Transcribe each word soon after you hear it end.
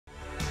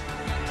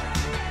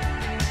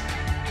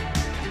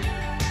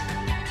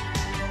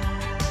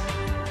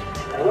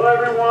Hello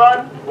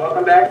everyone,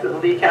 welcome back to the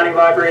Lee County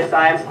Library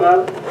Science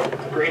Club.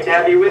 It's great to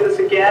have you with us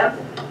again.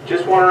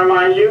 Just want to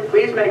remind you,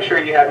 please make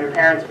sure you have your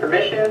parents'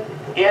 permission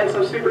and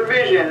some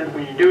supervision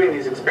when you're doing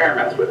these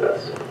experiments with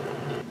us.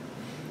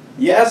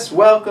 Yes,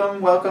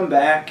 welcome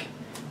back.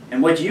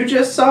 And what you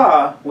just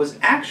saw was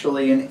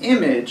actually an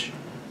image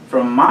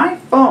from my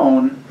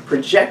phone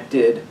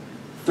projected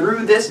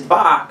through this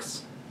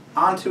box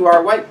onto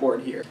our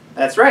whiteboard here.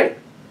 That's right.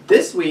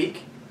 This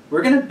week,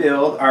 we're going to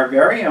build our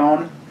very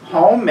own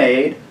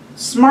homemade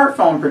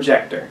smartphone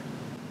projector.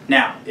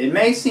 Now, it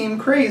may seem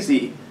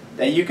crazy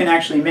that you can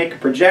actually make a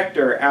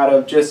projector out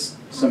of just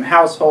some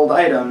household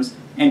items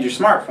and your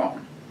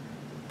smartphone.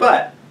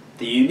 But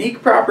the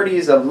unique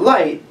properties of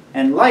light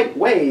and light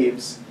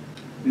waves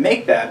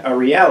make that a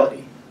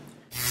reality.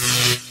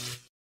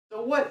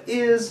 So what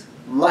is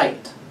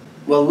light?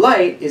 Well,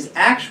 light is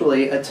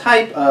actually a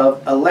type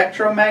of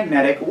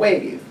electromagnetic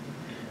wave.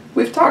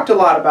 We've talked a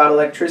lot about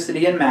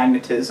electricity and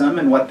magnetism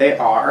and what they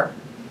are,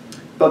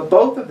 but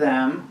both of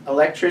them,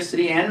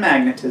 electricity and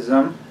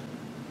magnetism,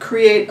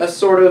 create a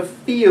sort of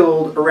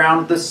field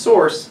around the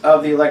source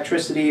of the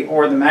electricity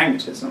or the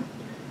magnetism.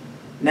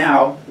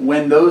 Now,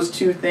 when those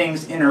two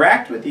things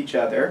interact with each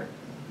other,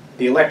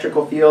 the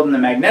electrical field and the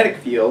magnetic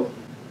field,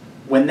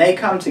 when they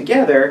come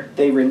together,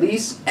 they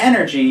release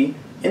energy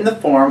in the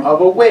form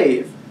of a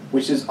wave,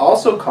 which is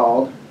also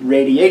called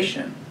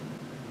radiation.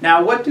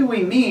 Now, what do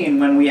we mean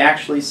when we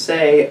actually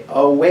say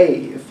a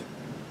wave?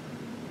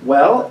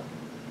 Well,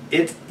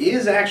 it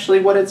is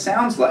actually what it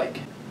sounds like.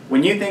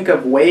 When you think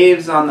of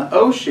waves on the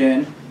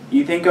ocean,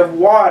 you think of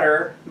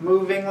water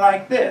moving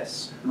like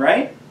this,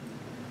 right?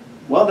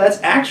 Well,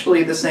 that's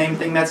actually the same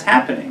thing that's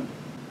happening.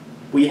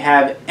 We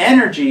have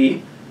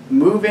energy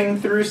moving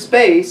through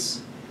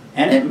space,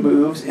 and it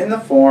moves in the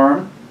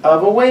form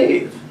of a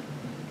wave.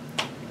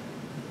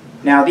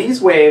 Now,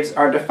 these waves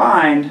are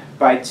defined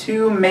by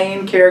two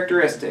main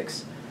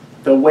characteristics.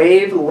 The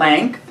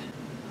wavelength,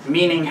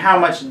 meaning how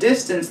much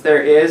distance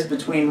there is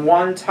between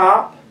one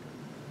top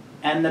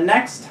and the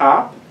next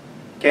top,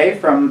 okay,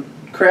 from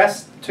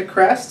crest to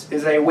crest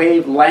is a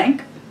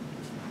wavelength.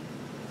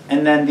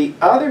 And then the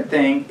other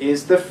thing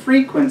is the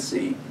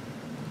frequency,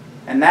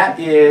 and that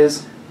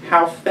is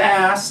how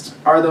fast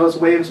are those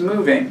waves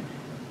moving?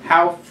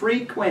 How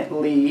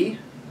frequently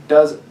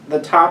does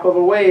the top of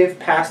a wave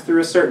pass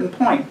through a certain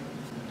point?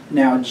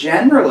 Now,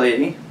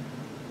 generally,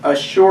 a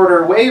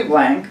shorter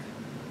wavelength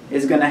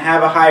is going to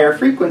have a higher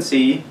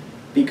frequency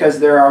because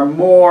there are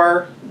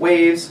more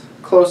waves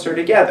closer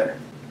together.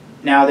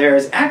 Now, there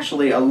is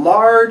actually a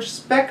large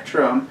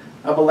spectrum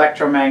of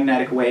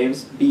electromagnetic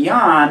waves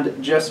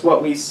beyond just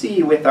what we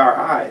see with our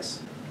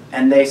eyes.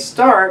 And they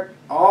start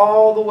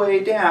all the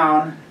way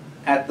down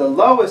at the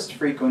lowest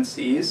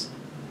frequencies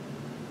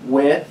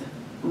with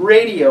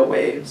radio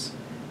waves.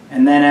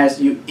 And then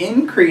as you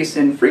increase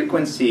in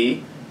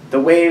frequency, the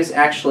waves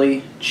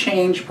actually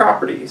change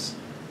properties.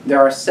 There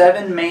are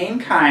 7 main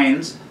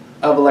kinds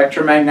of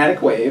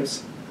electromagnetic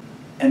waves,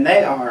 and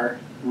they are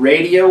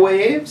radio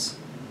waves,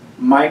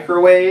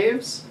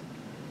 microwaves,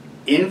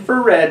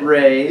 infrared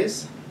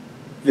rays,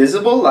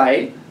 visible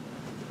light,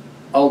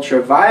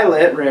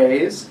 ultraviolet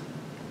rays,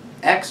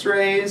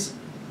 X-rays,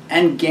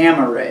 and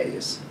gamma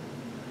rays.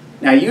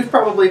 Now, you've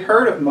probably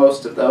heard of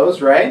most of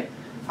those, right?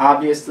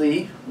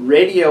 Obviously,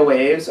 radio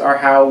waves are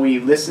how we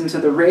listen to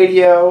the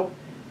radio,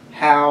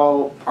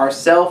 how our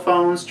cell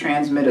phones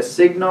transmit a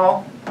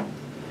signal.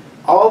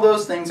 All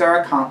those things are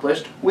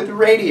accomplished with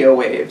radio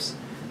waves,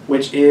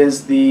 which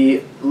is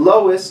the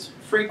lowest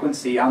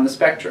frequency on the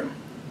spectrum.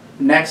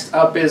 Next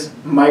up is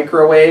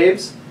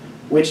microwaves,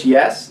 which,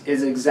 yes,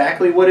 is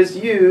exactly what is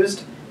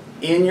used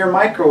in your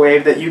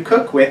microwave that you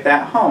cook with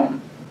at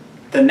home.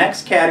 The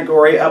next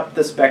category up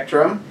the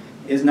spectrum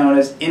is known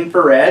as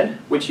infrared,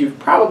 which you've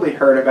probably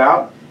heard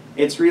about.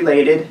 It's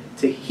related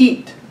to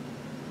heat.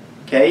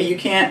 Okay, you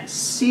can't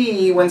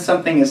see when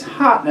something is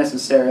hot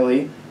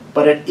necessarily,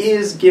 but it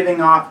is giving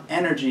off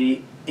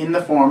energy in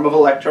the form of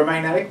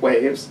electromagnetic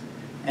waves,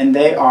 and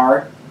they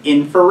are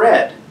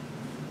infrared.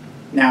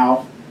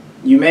 Now,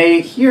 you may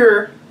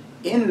hear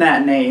in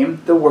that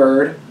name the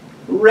word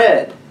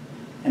red,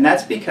 and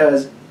that's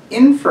because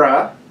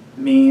infra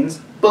means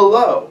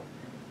below,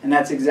 and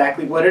that's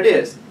exactly what it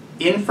is.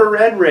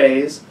 Infrared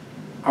rays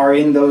are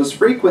in those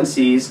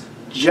frequencies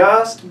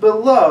just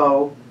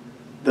below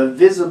the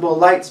visible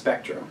light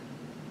spectrum.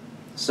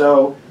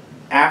 So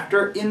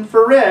after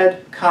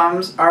infrared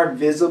comes our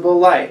visible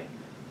light,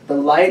 the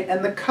light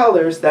and the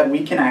colors that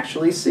we can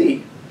actually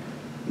see.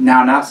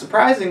 Now, not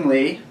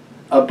surprisingly,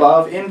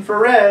 above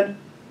infrared,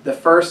 the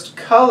first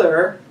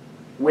color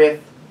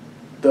with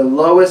the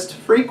lowest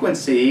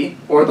frequency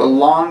or the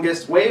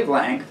longest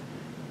wavelength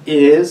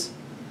is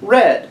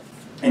red.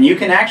 And you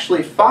can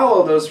actually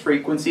follow those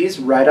frequencies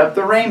right up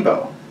the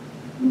rainbow.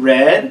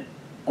 Red,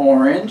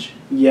 orange,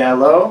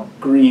 yellow,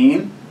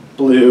 green,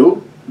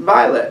 blue,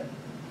 violet.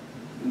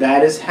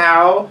 That is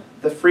how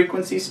the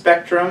frequency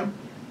spectrum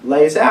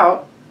lays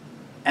out,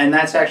 and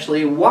that's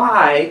actually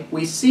why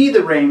we see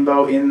the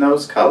rainbow in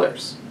those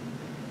colors.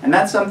 And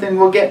that's something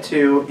we'll get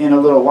to in a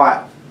little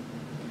while.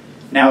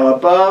 Now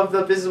above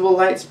the visible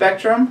light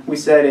spectrum, we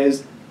said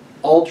is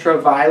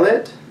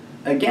ultraviolet.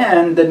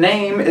 Again, the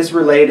name is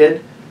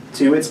related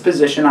to its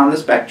position on the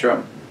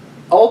spectrum.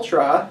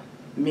 Ultra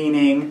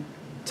meaning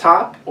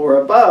top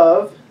or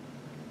above,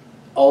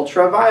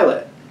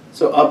 ultraviolet.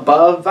 So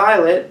above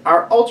violet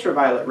are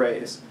ultraviolet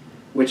rays,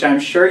 which I'm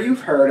sure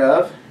you've heard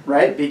of,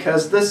 right?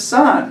 Because the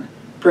sun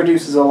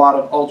produces a lot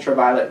of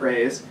ultraviolet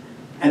rays,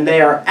 and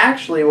they are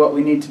actually what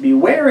we need to be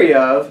wary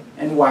of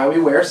and why we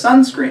wear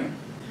sunscreen.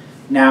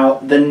 Now,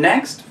 the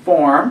next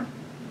form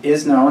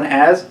is known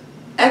as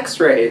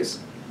X-rays.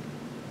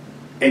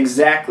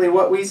 Exactly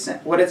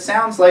what it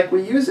sounds like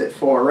we use it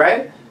for,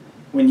 right?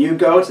 When you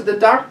go to the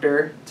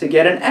doctor to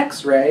get an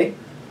X-ray,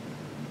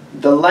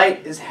 the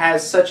light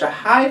has such a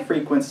high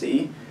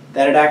frequency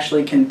that it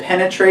actually can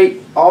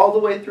penetrate all the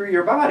way through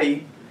your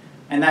body,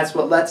 and that's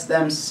what lets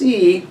them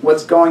see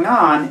what's going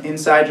on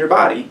inside your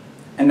body.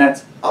 And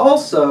that's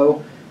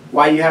also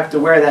why you have to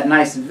wear that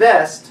nice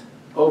vest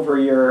over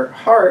your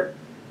heart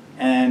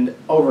and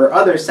over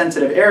other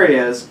sensitive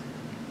areas,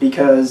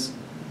 because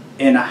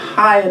in a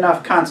high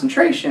enough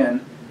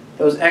concentration,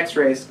 those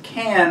X-rays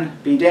can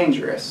be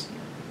dangerous.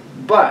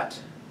 But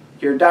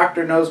your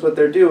doctor knows what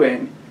they're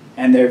doing,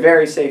 and they're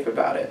very safe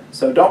about it.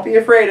 So don't be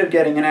afraid of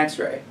getting an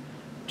X-ray.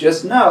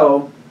 Just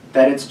know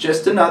that it's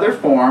just another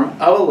form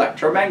of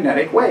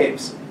electromagnetic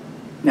waves.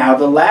 Now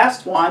the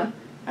last one,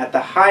 at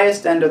the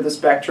highest end of the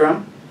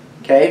spectrum,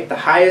 okay, the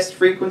highest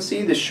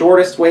frequency, the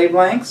shortest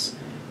wavelengths,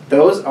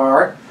 those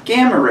are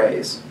gamma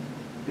rays.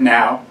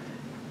 Now,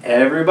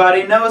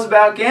 everybody knows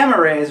about gamma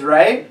rays,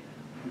 right?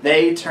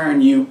 They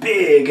turn you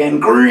big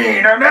and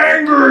green and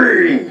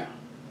angry.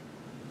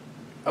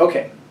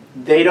 Okay,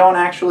 they don't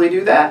actually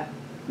do that.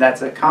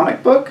 That's a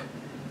comic book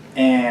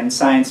and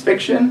science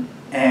fiction,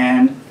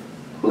 and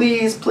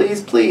please,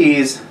 please,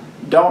 please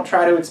don't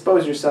try to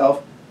expose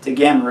yourself to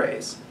gamma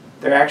rays.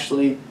 They're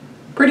actually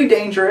pretty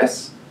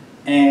dangerous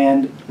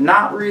and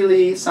not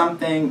really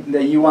something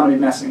that you want to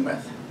be messing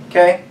with,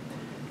 okay?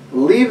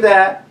 Leave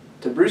that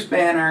to Bruce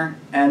Banner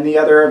and the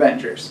other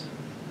Avengers.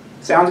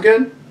 Sounds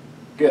good?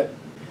 Good.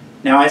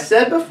 Now I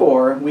said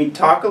before we'd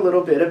talk a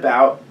little bit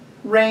about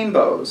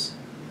rainbows,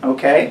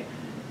 okay?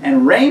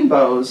 And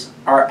rainbows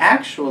are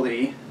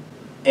actually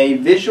a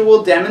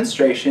visual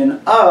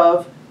demonstration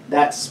of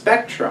that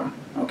spectrum,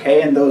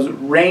 okay, and those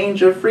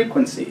range of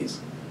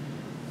frequencies.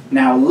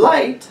 Now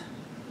light,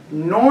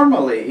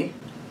 normally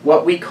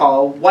what we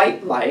call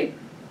white light,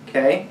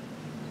 okay,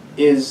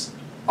 is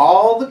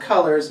all the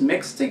colors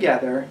mixed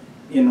together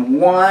in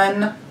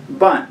one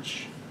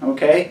bunch,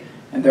 okay,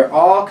 and they're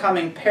all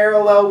coming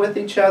parallel with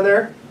each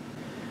other.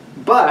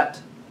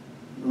 But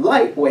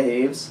light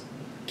waves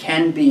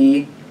can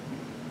be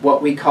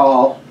what we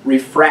call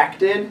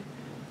refracted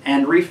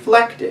and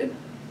reflected.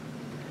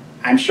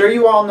 I'm sure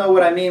you all know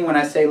what I mean when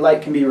I say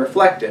light can be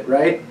reflected,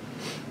 right?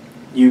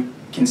 You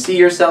can see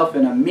yourself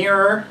in a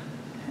mirror.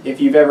 If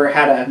you've ever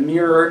had a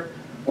mirror,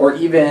 or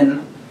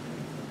even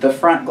the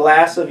front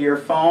glass of your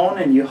phone,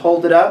 and you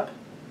hold it up,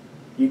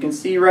 you can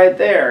see right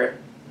there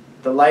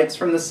the lights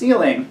from the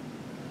ceiling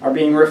are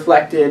being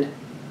reflected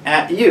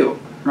at you,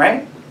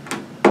 right?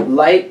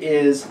 Light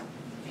is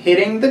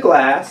hitting the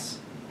glass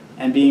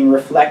and being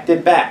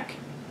reflected back.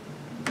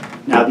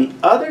 Now the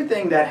other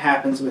thing that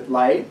happens with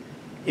light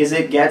is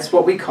it gets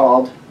what we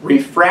called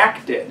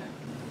refracted.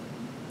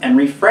 And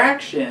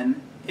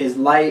refraction is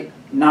light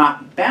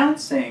not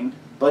bouncing,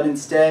 but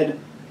instead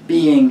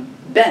being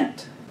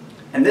bent.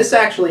 And this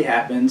actually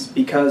happens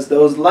because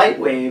those light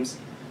waves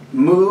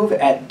move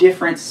at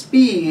different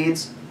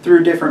speeds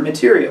through different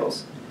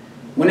materials.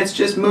 When it's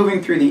just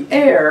moving through the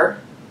air,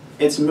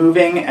 it's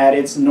moving at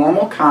its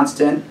normal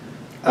constant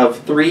of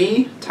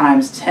 3 ×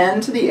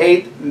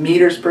 10⁸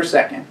 meters per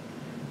second,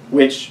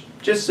 which,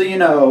 just so you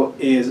know,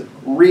 is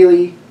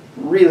really,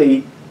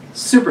 really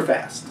super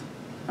fast,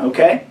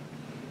 okay?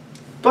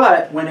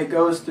 But when it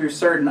goes through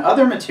certain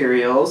other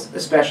materials,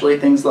 especially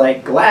things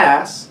like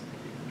glass,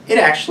 it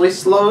actually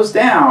slows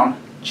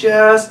down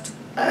just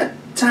a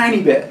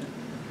tiny bit,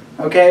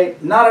 okay?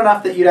 Not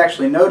enough that you'd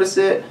actually notice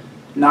it,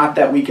 not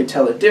that we could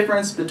tell a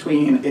difference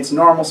between its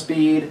normal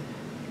speed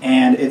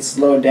and its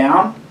slowed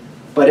down,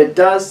 but it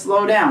does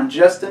slow down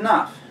just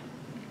enough.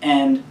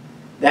 And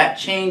that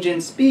change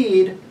in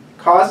speed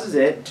causes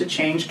it to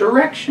change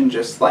direction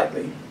just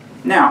slightly.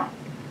 Now,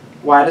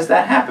 why does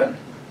that happen?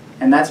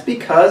 And that's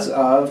because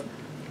of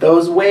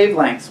those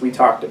wavelengths we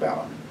talked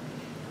about.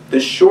 The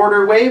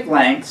shorter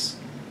wavelengths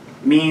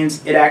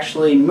means it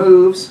actually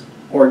moves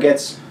or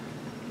gets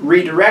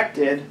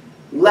redirected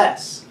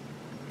less,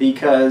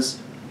 because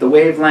the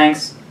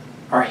wavelengths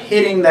are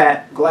hitting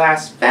that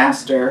glass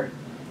faster,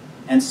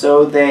 and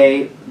so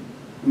they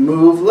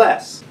move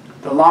less.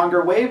 The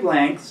longer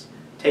wavelengths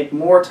take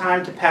more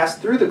time to pass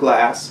through the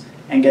glass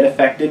and get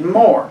affected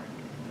more.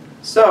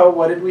 So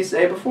what did we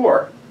say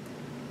before?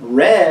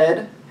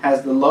 Red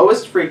has the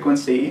lowest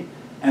frequency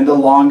and the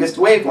longest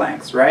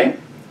wavelengths, right?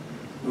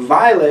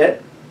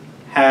 Violet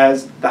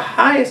has the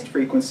highest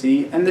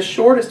frequency and the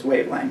shortest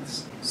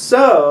wavelengths.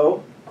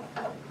 So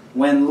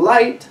when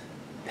light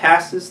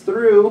passes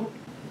through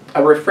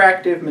a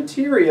refractive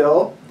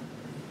material,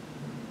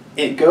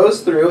 it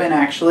goes through and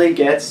actually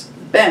gets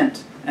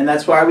bent, and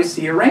that's why we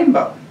see a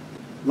rainbow.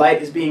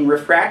 Light is being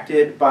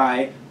refracted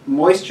by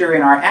moisture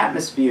in our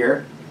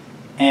atmosphere,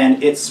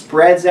 and it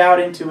spreads out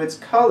into its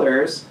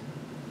colors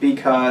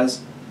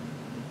because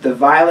the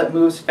violet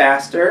moves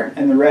faster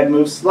and the red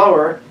moves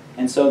slower,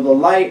 and so the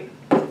light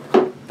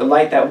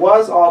that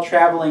was all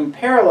traveling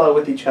parallel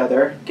with each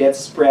other gets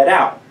spread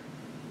out.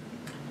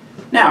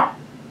 Now,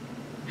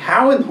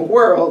 how in the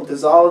world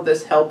does all of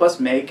this help us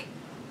make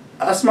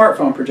a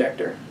smartphone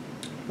projector?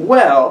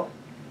 Well,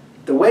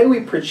 the way we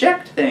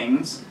project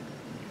things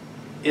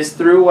is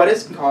through what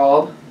is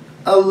called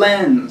a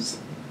lens.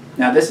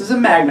 Now this is a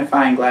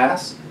magnifying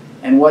glass,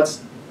 and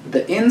what's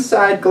the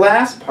inside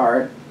glass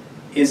part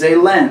is a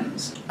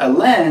lens. A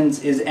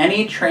lens is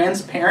any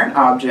transparent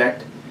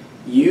object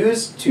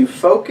used to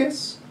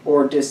focus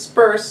or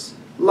disperse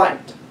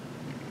light.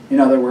 In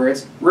other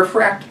words,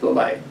 refract the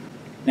light.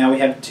 Now we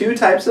have two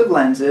types of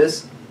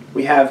lenses.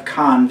 We have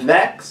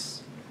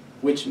convex,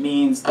 which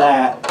means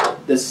that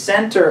the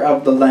center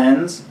of the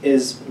lens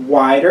is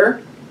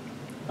wider,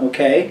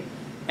 okay?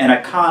 And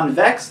a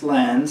convex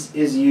lens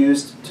is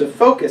used to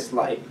focus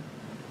light,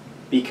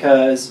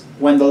 because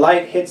when the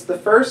light hits the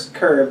first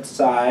curved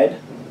side,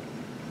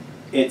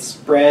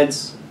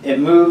 it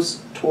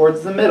moves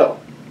towards the middle.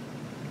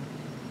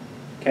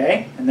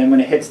 Okay? And then when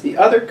it hits the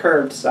other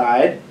curved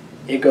side,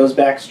 it goes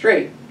back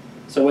straight.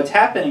 So what's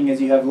happening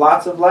is you have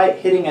lots of light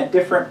hitting at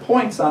different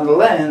points on the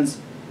lens,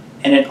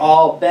 and it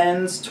all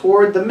bends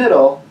toward the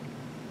middle,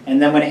 and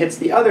then when it hits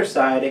the other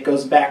side, it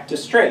goes back to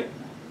straight.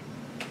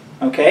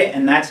 Okay?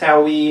 And that's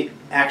how we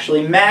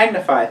actually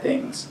magnify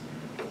things.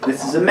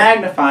 This is a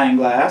magnifying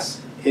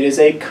glass. It is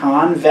a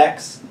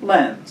convex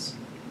lens.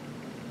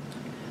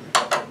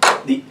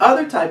 The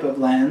other type of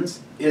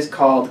lens is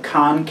called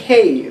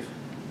concave.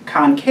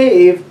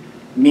 Concave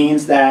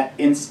means that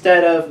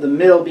instead of the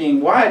middle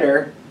being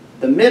wider,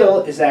 the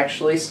middle is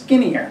actually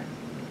skinnier.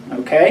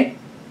 Okay?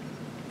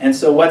 And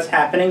so what's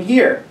happening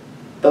here?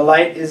 The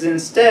light is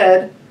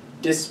instead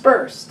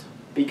dispersed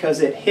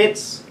because it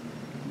hits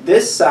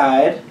this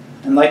side,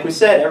 and like we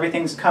said,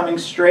 everything's coming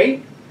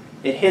straight.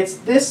 It hits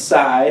this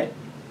side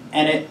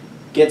and it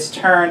gets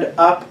turned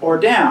up or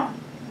down.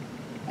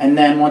 And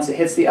then once it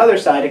hits the other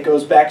side, it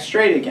goes back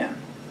straight again.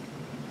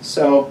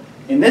 So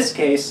in this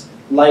case,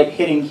 light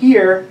hitting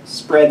here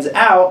spreads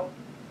out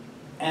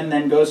and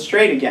then goes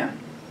straight again.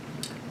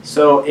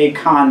 So a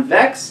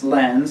convex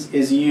lens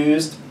is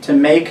used to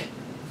make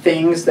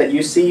things that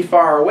you see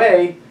far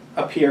away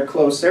appear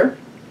closer,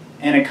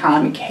 and a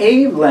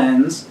concave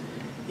lens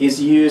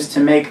is used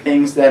to make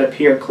things that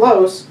appear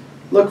close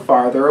look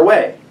farther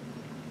away.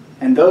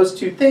 And those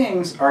two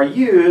things are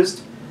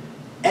used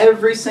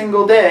every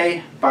single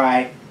day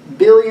by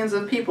billions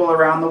of people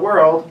around the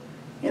world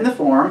in the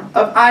form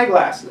of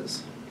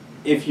eyeglasses.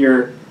 If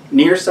you're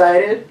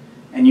nearsighted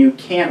and you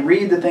can't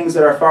read the things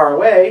that are far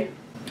away,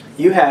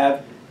 you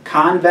have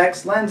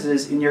convex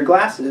lenses in your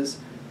glasses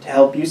to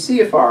help you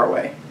see far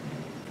away.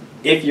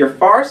 If you're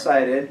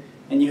farsighted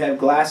and you have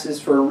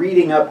glasses for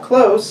reading up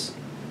close,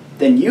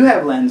 then you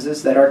have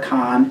lenses that are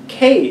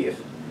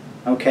concave,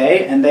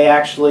 okay? And they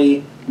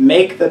actually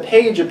make the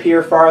page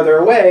appear farther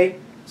away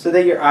so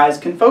that your eyes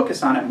can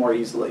focus on it more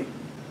easily.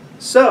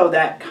 So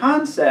that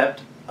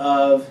concept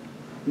of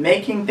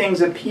making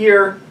things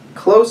appear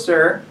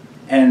closer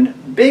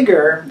and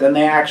bigger than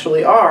they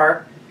actually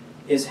are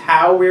is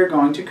how we're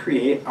going to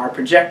create our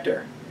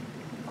projector.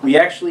 We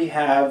actually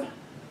have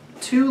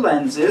two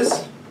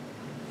lenses.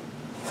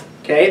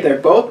 Okay, they're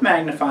both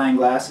magnifying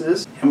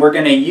glasses, and we're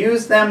going to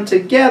use them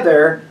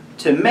together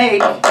to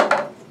make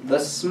the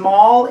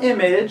small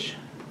image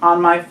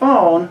on my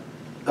phone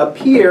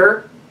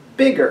appear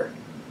bigger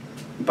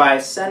by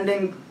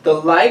sending the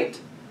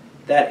light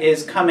that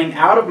is coming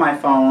out of my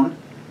phone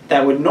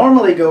that would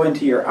normally go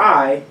into your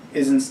eye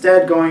is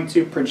instead going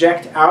to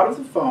project out of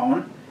the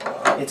phone.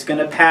 It's going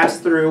to pass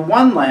through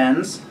one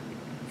lens,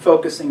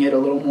 focusing it a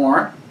little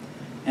more,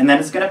 and then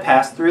it's going to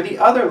pass through the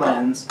other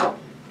lens,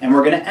 and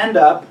we're going to end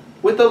up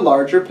with a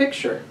larger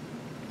picture.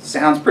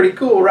 Sounds pretty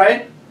cool,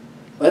 right?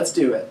 Let's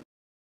do it.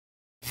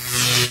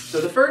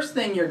 So the first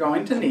thing you're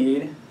going to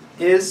need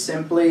is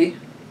simply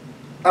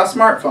a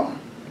smartphone.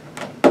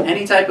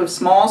 Any type of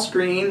small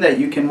screen that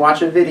you can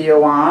watch a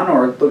video on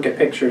or look at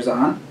pictures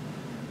on.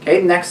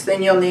 Okay, next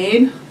thing you'll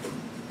need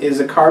is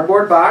a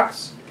cardboard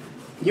box.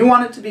 You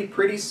want it to be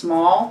pretty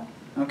small,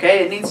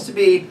 okay? It needs to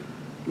be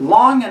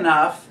long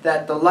enough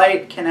that the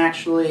light can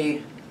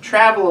actually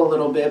travel a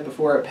little bit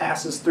before it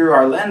passes through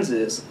our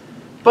lenses,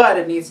 but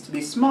it needs to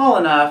be small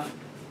enough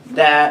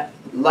that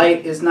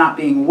light is not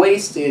being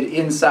wasted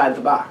inside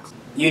the box.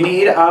 You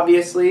need,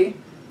 obviously,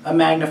 a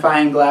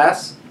magnifying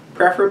glass,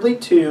 preferably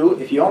two.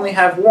 If you only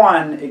have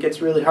one, it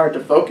gets really hard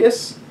to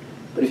focus,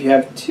 but if you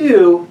have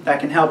two, that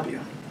can help you.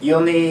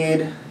 You'll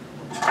need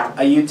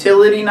a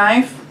utility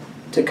knife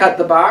to cut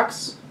the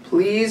box.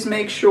 Please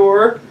make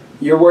sure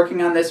you're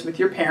working on this with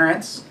your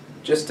parents.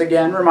 Just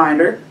again,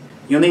 reminder.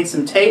 You'll need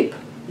some tape.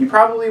 You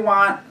probably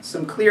want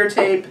some clear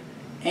tape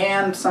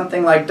and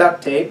something like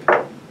duct tape,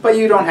 but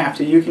you don't have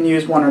to. You can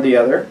use one or the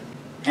other.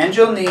 And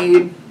you'll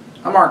need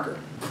a marker.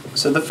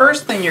 So the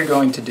first thing you're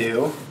going to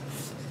do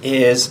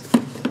is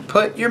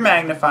put your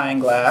magnifying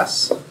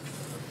glass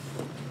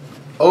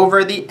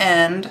over the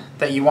end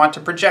that you want to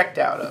project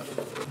out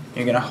of.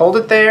 You're going to hold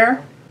it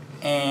there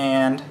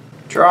and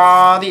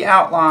draw the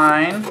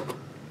outline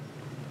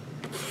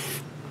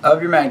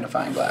of your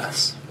magnifying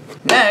glass.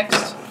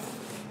 Next,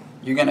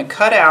 you're going to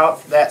cut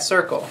out that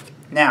circle.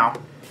 Now,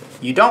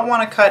 you don't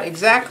want to cut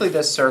exactly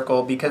this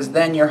circle because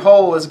then your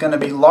hole is going to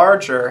be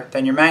larger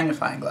than your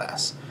magnifying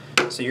glass.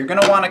 So you're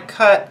going to want to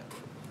cut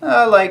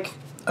like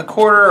a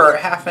quarter or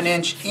half an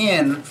inch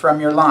in from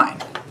your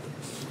line.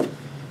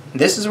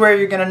 This is where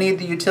you're going to need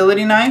the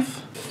utility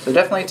knife, so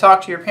definitely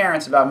talk to your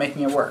parents about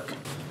making it work.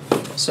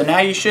 So now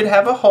you should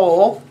have a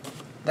hole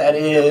that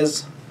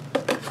is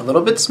a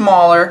little bit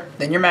smaller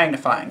than your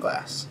magnifying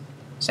glass.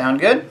 Sound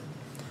good?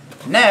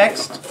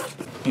 Next,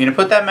 you're going to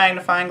put that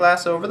magnifying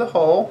glass over the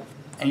hole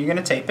and you're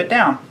going to tape it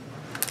down.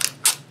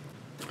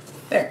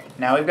 There,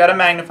 now we've got a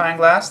magnifying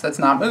glass that's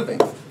not moving.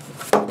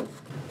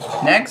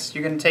 Next,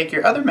 you're going to take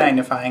your other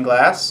magnifying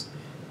glass,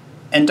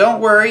 and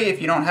don't worry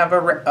if you don't have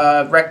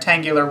a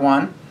rectangular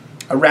one,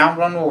 a round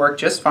one will work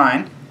just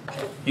fine.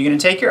 You're going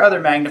to take your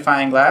other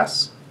magnifying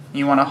glass, and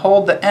you want to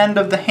hold the end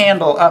of the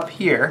handle up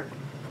here,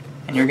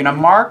 and you're going to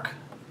mark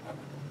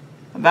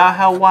about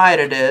how wide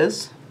it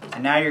is,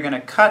 and now you're going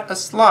to cut a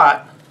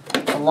slot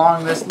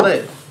along this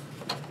lid,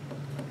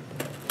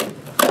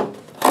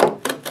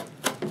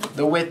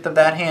 the width of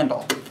that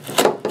handle.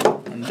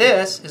 And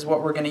this is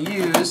what we're going to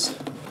use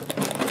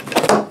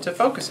to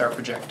focus our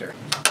projector.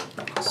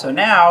 So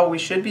now we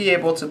should be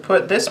able to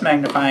put this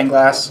magnifying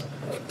glass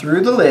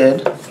through the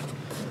lid,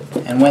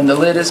 and when the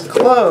lid is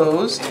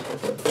closed,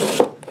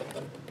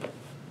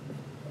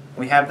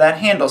 we have that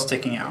handle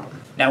sticking out.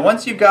 Now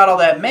once you've got all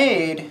that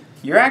made,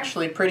 you're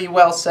actually pretty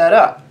well set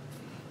up.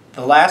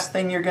 The last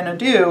thing you're going to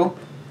do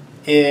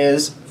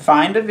is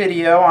find a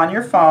video on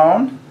your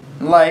phone,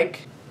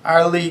 like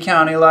our Lee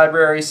County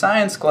Library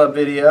Science Club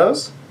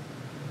videos.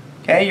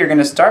 Okay, you're going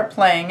to start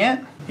playing it.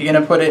 You're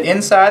going to put it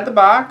inside the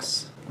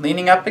box,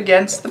 leaning up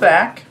against the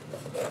back.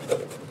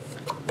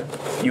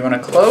 You want to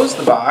close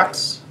the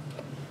box,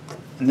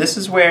 and this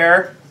is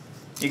where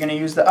you're going to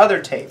use the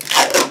other tape,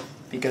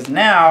 because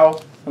now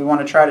we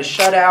want to try to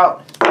shut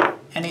out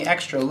any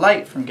extra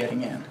light from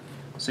getting in.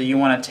 So you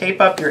want to tape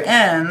up your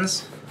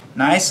ends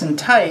nice and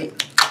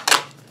tight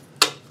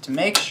to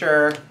make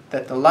sure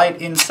that the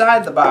light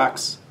inside the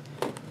box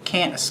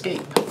can't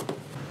escape.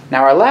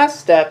 Now our last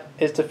step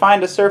is to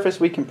find a surface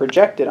we can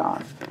project it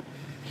on.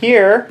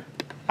 Here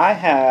I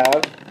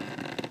have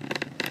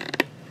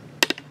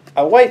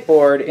a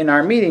whiteboard in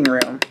our meeting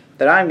room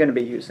that I'm going to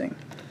be using.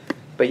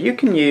 But you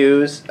can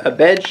use a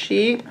bed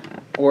sheet,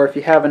 or if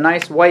you have a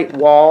nice white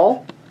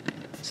wall,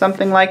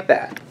 something like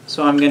that.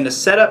 So I'm going to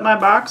set up my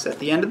box at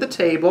the end of the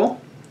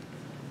table,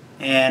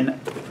 and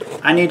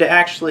I need to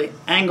actually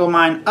angle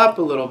mine up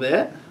a little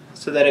bit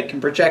so that it can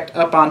project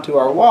up onto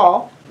our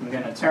wall. I'm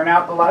going to turn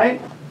out the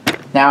light.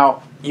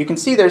 Now you can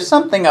see there's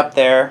something up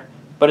there,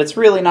 but it's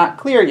really not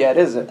clear yet,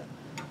 is it?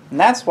 And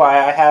that's why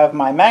I have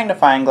my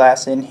magnifying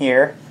glass in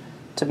here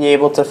to be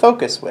able to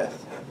focus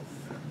with.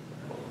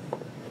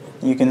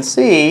 You can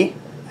see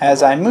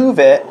as I move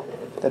it,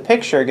 the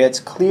picture gets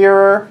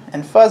clearer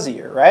and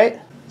fuzzier, right?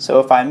 So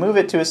if I move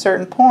it to a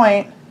certain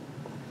point,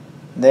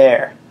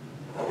 there.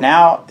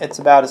 Now it's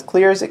about as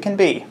clear as it can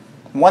be.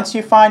 Once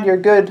you find your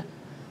good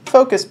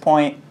focus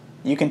point,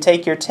 you can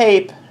take your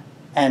tape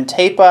and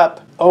tape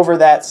up over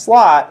that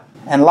slot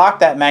and lock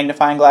that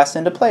magnifying glass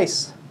into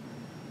place.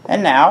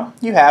 And now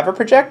you have a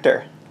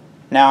projector.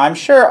 Now I'm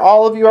sure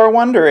all of you are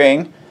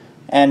wondering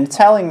and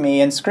telling me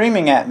and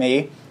screaming at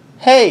me,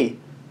 hey,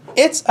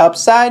 it's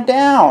upside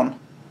down.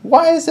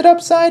 Why is it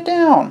upside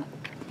down?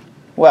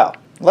 Well,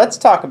 let's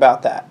talk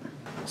about that.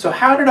 So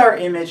how did our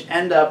image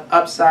end up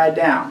upside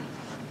down?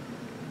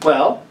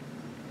 Well,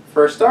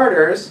 for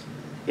starters,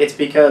 it's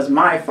because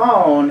my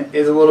phone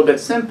is a little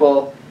bit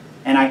simple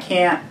and I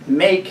can't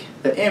make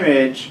the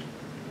image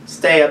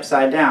stay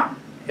upside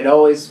down. It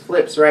always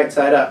flips right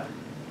side up.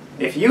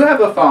 If you have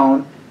a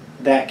phone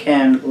that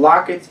can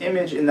lock its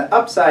image in the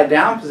upside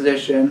down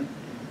position,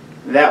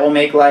 that will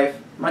make life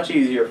much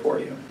easier for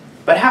you.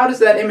 But how does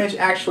that image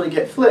actually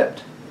get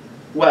flipped?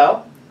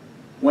 Well,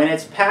 when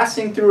it's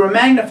passing through a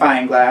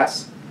magnifying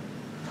glass,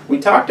 we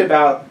talked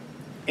about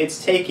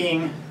it's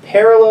taking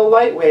parallel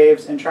light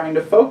waves and trying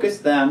to focus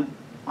them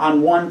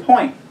on one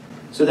point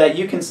so that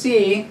you can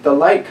see the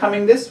light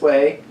coming this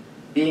way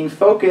being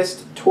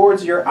focused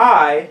towards your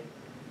eye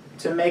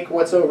to make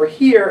what's over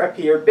here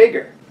appear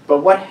bigger.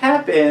 But what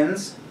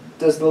happens,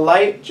 does the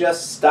light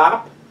just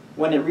stop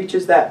when it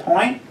reaches that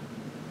point?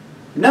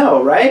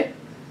 No, right?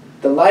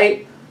 The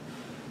light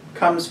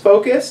comes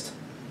focused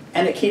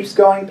and it keeps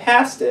going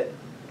past it.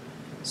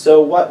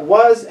 So what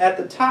was at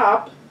the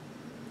top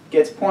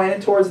gets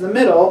pointed towards the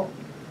middle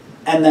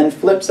and then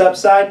flips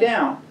upside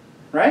down,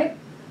 right?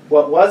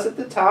 What was at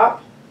the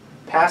top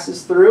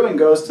passes through and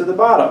goes to the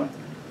bottom.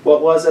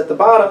 what was at the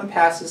bottom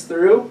passes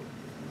through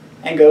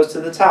and goes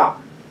to the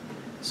top.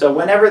 So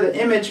whenever the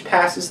image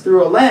passes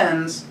through a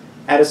lens,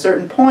 at a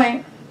certain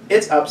point,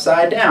 it's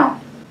upside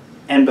down.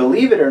 And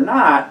believe it or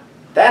not,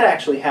 that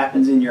actually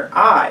happens in your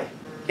eye.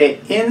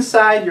 Okay,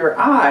 inside your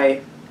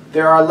eye,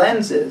 there are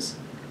lenses,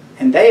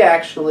 and they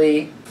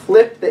actually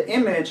flip the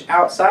image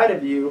outside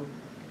of you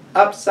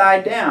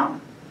upside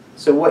down.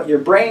 So what your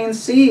brain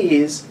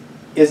sees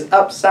is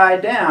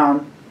upside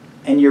down,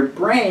 and your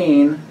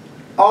brain,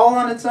 all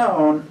on its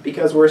own,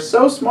 because we're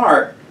so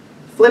smart,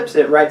 flips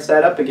it right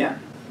side up again.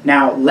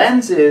 Now,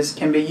 lenses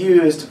can be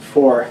used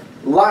for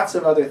lots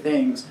of other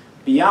things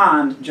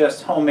beyond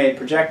just homemade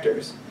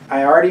projectors.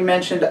 I already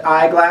mentioned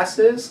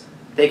eyeglasses.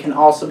 They can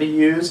also be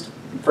used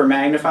for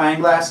magnifying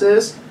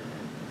glasses,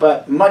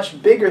 but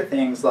much bigger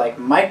things like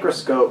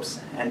microscopes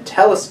and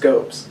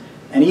telescopes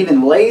and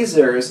even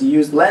lasers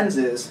use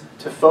lenses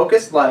to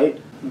focus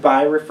light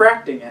by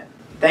refracting it.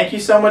 Thank you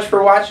so much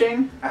for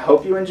watching. I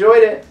hope you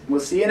enjoyed it. We'll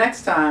see you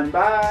next time.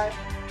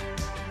 Bye!